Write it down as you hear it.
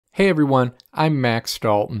Hey everyone, I'm Max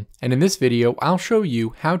Dalton, and in this video I'll show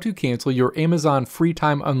you how to cancel your Amazon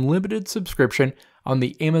FreeTime Unlimited subscription on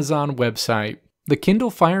the Amazon website. The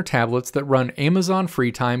Kindle Fire tablets that run Amazon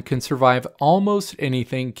FreeTime can survive almost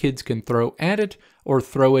anything kids can throw at it or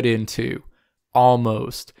throw it into.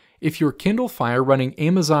 Almost. If your Kindle Fire running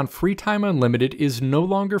Amazon FreeTime Unlimited is no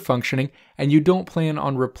longer functioning and you don't plan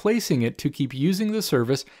on replacing it to keep using the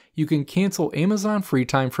service, you can cancel Amazon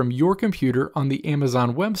FreeTime from your computer on the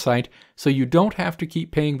Amazon website so you don't have to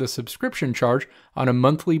keep paying the subscription charge on a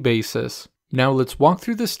monthly basis. Now let's walk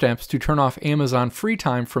through the steps to turn off Amazon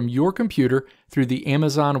FreeTime from your computer through the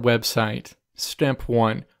Amazon website. Step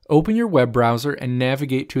 1. Open your web browser and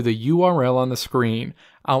navigate to the URL on the screen.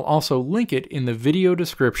 I'll also link it in the video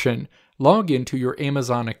description. Log into your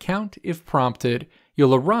Amazon account if prompted.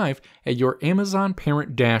 You'll arrive at your Amazon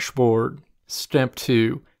parent dashboard. Step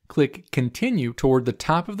 2. Click Continue toward the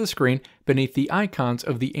top of the screen beneath the icons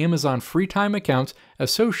of the Amazon FreeTime accounts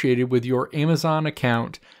associated with your Amazon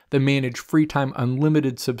account. The Manage FreeTime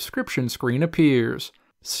Unlimited subscription screen appears.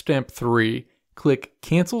 Step 3. Click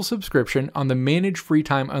Cancel Subscription on the Manage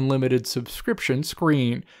FreeTime Unlimited subscription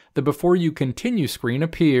screen. The Before You Continue screen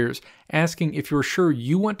appears, asking if you're sure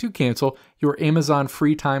you want to cancel your Amazon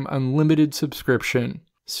FreeTime Unlimited subscription.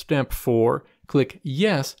 Step 4. Click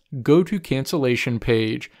Yes, Go to Cancellation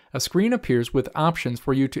page. A screen appears with options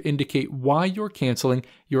for you to indicate why you're canceling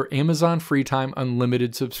your Amazon FreeTime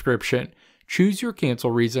Unlimited subscription. Choose your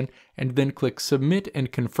cancel reason and then click Submit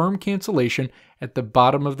and Confirm Cancellation at the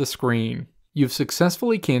bottom of the screen. You've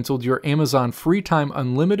successfully canceled your Amazon FreeTime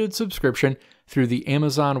Unlimited subscription through the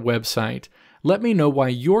Amazon website. Let me know why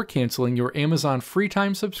you're canceling your Amazon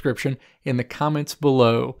FreeTime subscription in the comments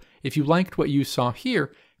below. If you liked what you saw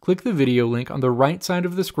here, click the video link on the right side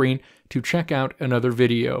of the screen to check out another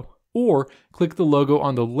video. Or click the logo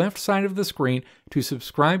on the left side of the screen to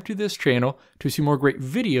subscribe to this channel to see more great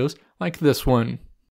videos like this one.